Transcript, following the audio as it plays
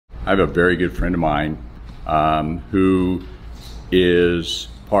I have a very good friend of mine who is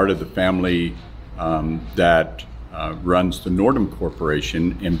part of the family that runs the Nordum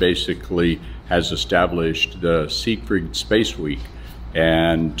Corporation and basically has established the Siegfried Space Week.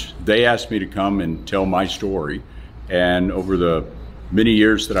 And they asked me to come and tell my story. And over the many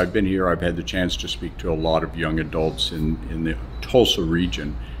years that I've been here, I've had the chance to speak to a lot of young adults in the Tulsa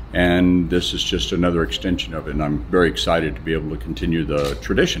region. And this is just another extension of it, and I'm very excited to be able to continue the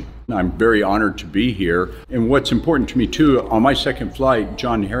tradition. I'm very honored to be here. And what's important to me too, on my second flight,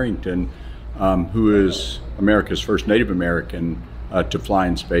 John Harrington, who is America's first Native American to fly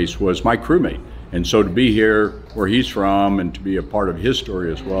in space, was my crewmate. And so to be here where he's from and to be a part of his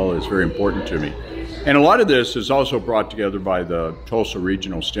story as well is very important to me. And a lot of this is also brought together by the Tulsa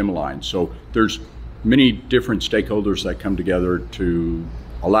Regional STEM Alliance. So there's many different stakeholders that come together to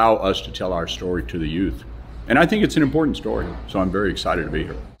allow us to tell our story to the youth. And I think it's an important story, so I'm very excited to be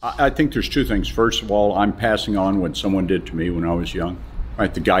here. I think there's two things. First of all, I'm passing on what someone did to me when I was young,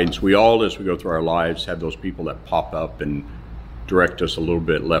 right? The guidance. We all, as we go through our lives, have those people that pop up and direct us a little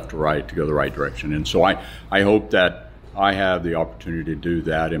bit left or right to go the right direction. And so I hope that I have the opportunity to do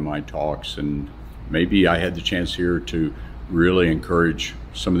that in my talks, and maybe I had the chance here to really encourage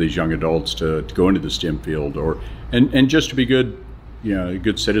some of these young adults to go into the STEM field, and just to be good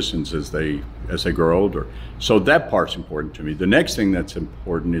citizens as they grow older. So that part's important to me. The next thing that's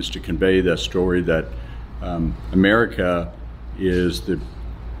important is to convey the story that America is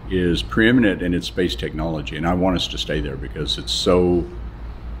preeminent in its space technology, and I want us to stay there because it's so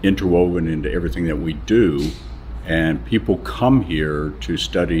interwoven into everything that we do, and people come here to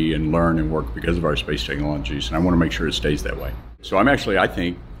study and learn and work because of our space technologies, and I want to make sure it stays that way. So I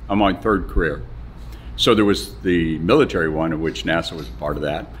think I'm my third career. So there was the military one, of which NASA was a part of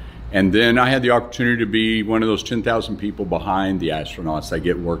that. And then I had the opportunity to be one of those 10,000 people behind the astronauts that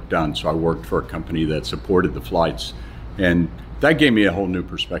get work done. So I worked for a company that supported the flights. And that gave me a whole new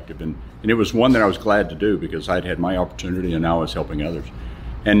perspective. And it was one that I was glad to do because I'd had my opportunity and now I was helping others.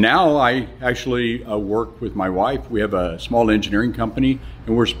 And now I actually work with my wife. We have a small engineering company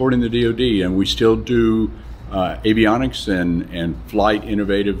and we're supporting the DoD, and we still do avionics and flight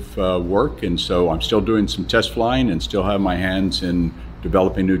innovative work, and so I'm still doing some test flying and still have my hands in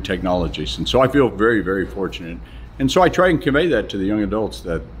developing new technologies. And so I feel very, very fortunate. And so I try and convey that to the young adults,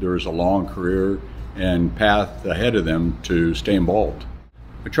 that there is a long career and path ahead of them to stay involved.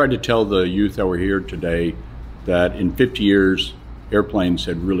 I tried to tell the youth that were here today that in 50 years, airplanes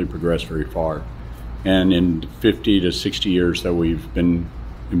had really progressed very far. And in 50 to 60 years that we've been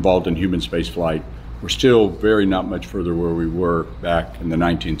involved in human space flight, we're still very not much further where we were back in the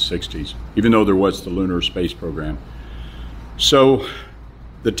 1960s, even though there was the lunar space program. So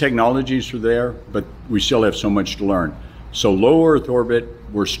the technologies are there, but we still have so much to learn. So low Earth orbit,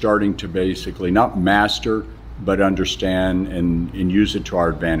 we're starting to basically not master, but understand and use it to our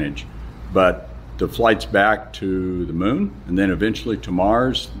advantage. But the flights back to the moon and then eventually to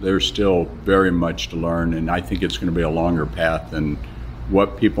Mars, there's still very much to learn, and I think it's going to be a longer path than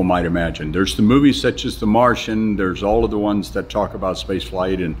what people might imagine. There's the movies such as The Martian, there's all of the ones that talk about space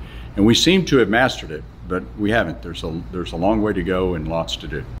flight, and we seem to have mastered it, but we haven't. There's a long way to go and lots to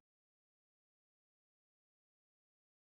do.